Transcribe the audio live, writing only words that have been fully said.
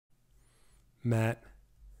Matt,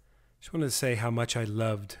 just wanted to say how much I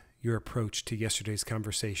loved your approach to yesterday's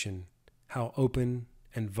conversation, how open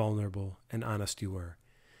and vulnerable and honest you were.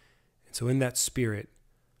 And so in that spirit,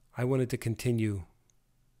 I wanted to continue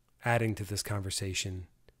adding to this conversation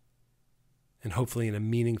and hopefully in a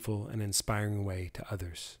meaningful and inspiring way to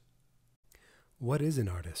others. What is an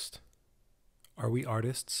artist? Are we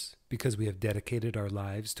artists because we have dedicated our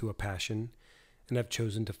lives to a passion and have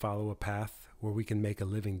chosen to follow a path where we can make a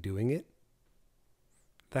living doing it?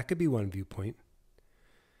 That could be one viewpoint.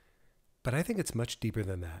 But I think it's much deeper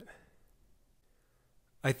than that.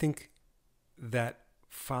 I think that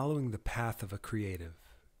following the path of a creative,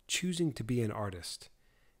 choosing to be an artist,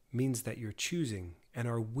 means that you're choosing and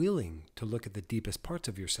are willing to look at the deepest parts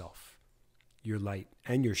of yourself, your light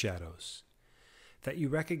and your shadows. That you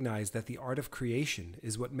recognize that the art of creation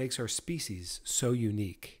is what makes our species so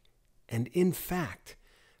unique. And in fact,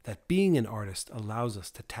 that being an artist allows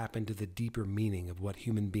us to tap into the deeper meaning of what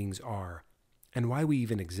human beings are and why we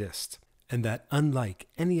even exist. And that unlike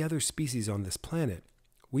any other species on this planet,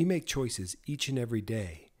 we make choices each and every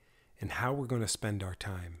day in how we're going to spend our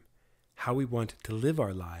time, how we want to live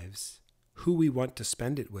our lives, who we want to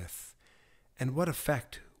spend it with, and what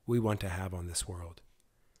effect we want to have on this world.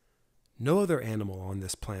 No other animal on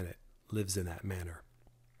this planet lives in that manner.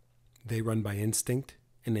 They run by instinct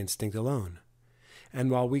and instinct alone. And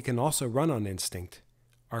while we can also run on instinct,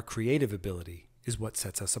 our creative ability is what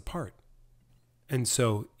sets us apart. And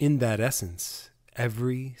so, in that essence,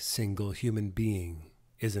 every single human being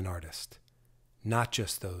is an artist, not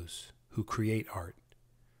just those who create art.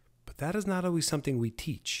 But that is not always something we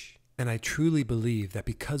teach. And I truly believe that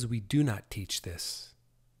because we do not teach this,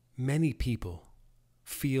 many people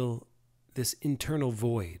feel this internal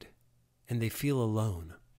void and they feel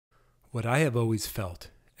alone. What I have always felt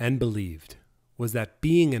and believed was that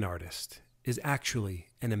being an artist is actually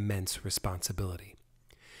an immense responsibility.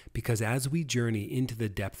 Because as we journey into the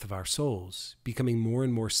depth of our souls, becoming more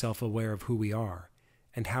and more self-aware of who we are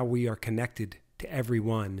and how we are connected to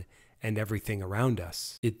everyone and everything around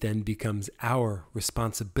us, it then becomes our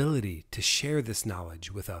responsibility to share this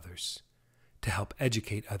knowledge with others, to help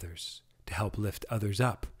educate others, to help lift others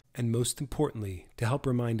up, and most importantly, to help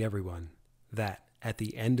remind everyone that at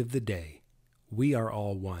the end of the day, we are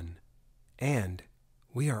all one, and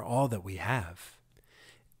we are all that we have.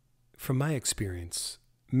 From my experience,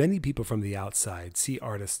 many people from the outside see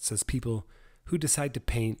artists as people who decide to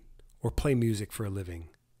paint or play music for a living,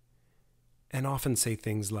 and often say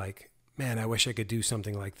things like, "Man, I wish I could do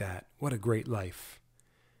something like that. What a great life."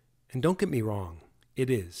 And don't get me wrong, it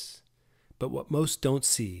is. But what most don't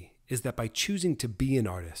see is that by choosing to be an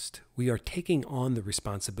artist, we are taking on the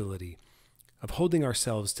responsibility of holding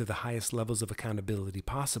ourselves to the highest levels of accountability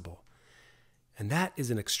possible. And that is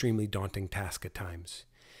an extremely daunting task at times,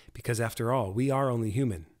 because after all, we are only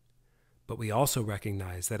human. But we also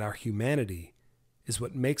recognize that our humanity is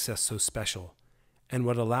what makes us so special and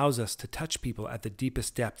what allows us to touch people at the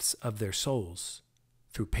deepest depths of their souls,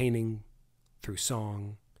 through painting, through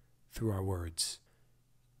song, through our words.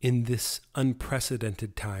 In this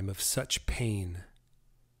unprecedented time of such pain,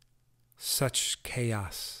 such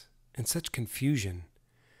chaos, and such confusion,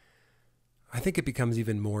 I think it becomes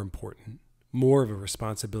even more important, more of a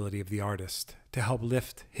responsibility of the artist to help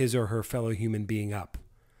lift his or her fellow human being up,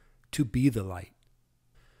 to be the light.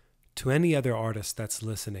 To any other artist that's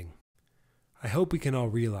listening, I hope we can all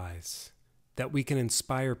realize that we can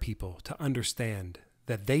inspire people to understand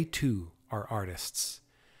that they too are artists,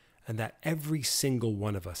 and that every single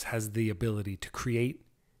one of us has the ability to create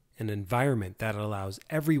an environment that allows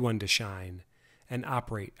everyone to shine and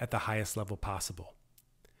operate at the highest level possible.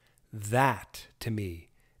 That, to me,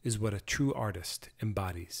 is what a true artist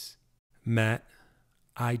embodies. Matt,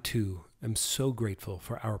 I too am so grateful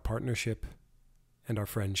for our partnership and our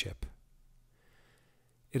friendship.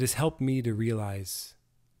 It has helped me to realize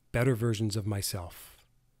better versions of myself,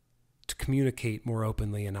 to communicate more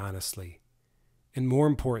openly and honestly, and more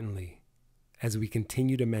importantly, as we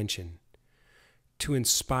continue to mention, to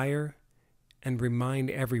inspire and remind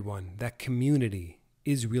everyone that community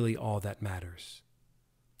is really all that matters,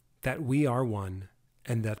 that we are one,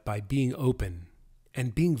 and that by being open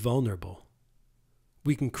and being vulnerable,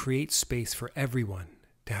 we can create space for everyone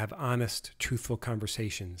to have honest, truthful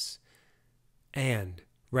conversations and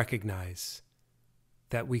recognize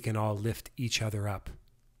that we can all lift each other up,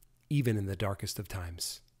 even in the darkest of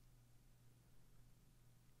times.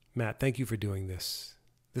 Matt, thank you for doing this.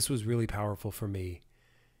 This was really powerful for me,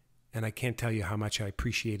 and I can't tell you how much I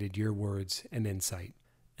appreciated your words and insight.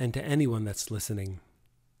 And to anyone that's listening,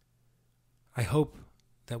 I hope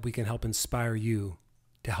that we can help inspire you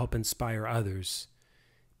to help inspire others,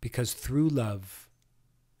 Because through love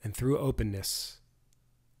and through openness,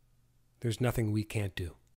 there's nothing we can't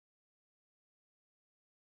do.